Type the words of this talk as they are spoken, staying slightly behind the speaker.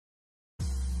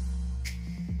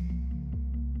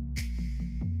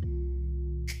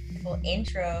beautiful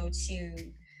intro to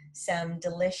some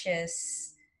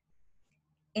delicious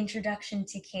introduction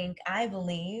to kink, I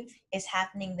believe, is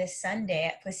happening this Sunday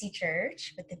at Pussy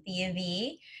Church with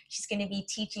Afiyavi. She's going to be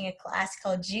teaching a class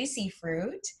called Juicy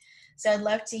Fruit. So I'd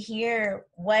love to hear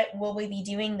what will we be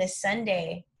doing this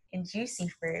Sunday in Juicy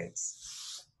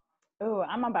Fruits. Oh,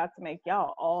 I'm about to make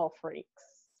y'all all freaks.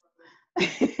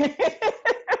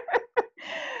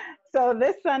 So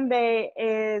this Sunday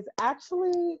is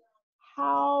actually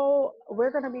how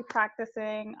we're going to be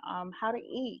practicing how to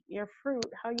eat your fruit,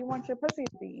 how you want your pussy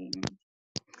to be eaten.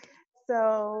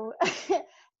 So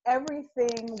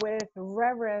everything with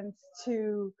reverence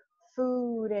to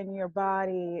food and your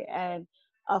body, and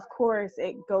of course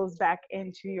it goes back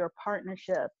into your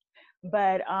partnership.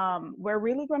 But we're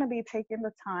really going to be taking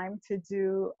the time to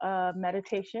do a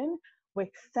meditation with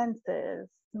senses,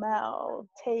 smell,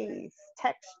 taste,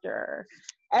 texture,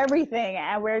 everything.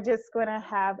 And we're just going to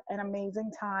have an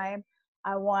amazing time.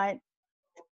 I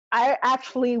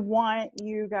actually want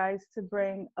you guys to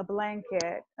bring a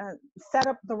blanket, set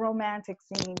up the romantic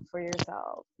scene for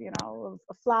yourself,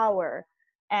 a flower.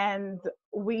 And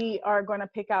we are going to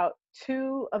pick out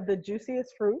 2 of the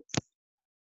juiciest fruits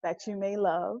that you may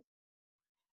love.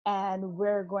 And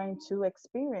we're going to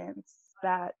experience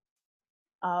that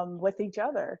with each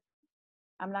other.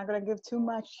 I'm not going to give too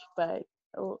much, but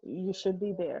you should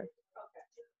be there.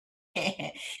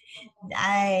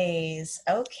 Nice.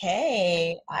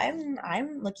 Okay.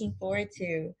 I'm looking forward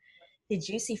to the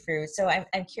juicy fruit. So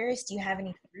I'm curious, do you have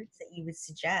any fruits that you would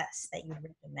suggest that you would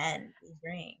recommend we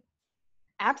bring?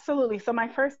 Absolutely. So my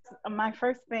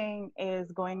first thing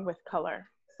is going with color.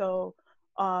 So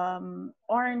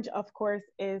orange, of course,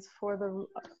 is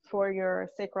for your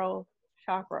sacral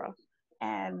chakra,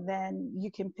 and then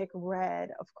you can pick red,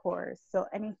 of course. So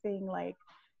anything like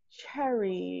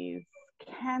cherries,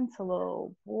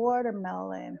 cantaloupe,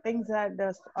 watermelon, things that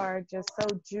are just so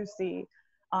juicy.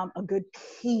 A good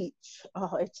peach.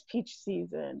 Oh, it's peach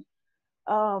season.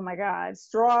 Oh my God,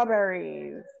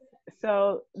 strawberries.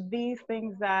 So these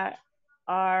things that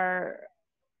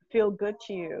feel good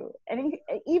to you, and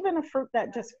even a fruit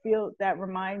that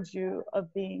reminds you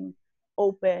of being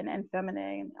open and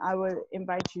feminine, I would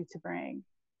invite you to bring.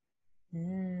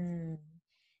 And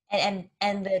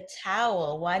the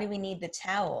towel. Why do we need the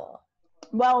towel?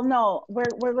 Well, no,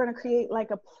 we're going to create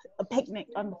like a picnic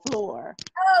on the floor.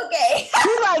 Okay.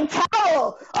 You like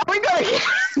towel? Are we going to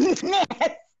get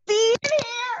nasty in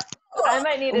here? I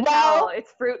might need a towel.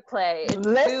 It's fruit play. It's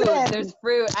listen, food. There's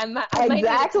fruit. I might need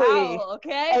a towel,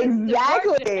 okay?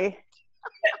 Exactly.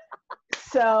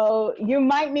 So you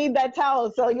might need that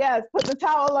towel. So yes, put the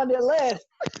towel on your list.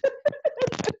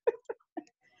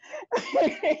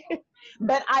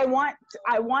 But I want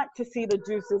to see the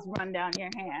juices run down your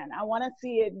hand. I want to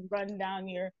see it run down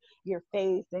your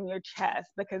face and your chest,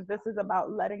 because this is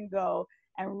about letting go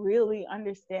and really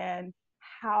understand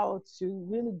how to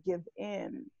really give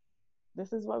in.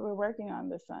 This is what we're working on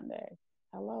this Sunday.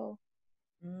 Hello.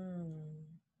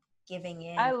 Giving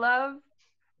in. I love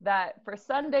that for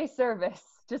Sunday service,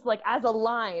 just like as a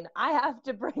line, I have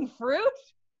to bring fruit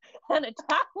and a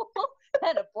towel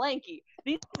and a blankie.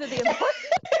 These are the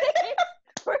important things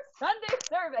for Sunday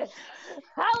service.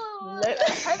 Hallelujah.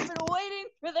 I've been waiting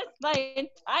for this my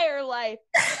entire life.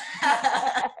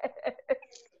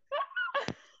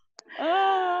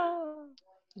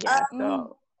 Yeah,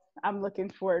 so I'm looking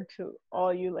forward to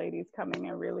all you ladies coming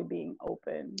and really being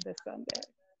open this Sunday.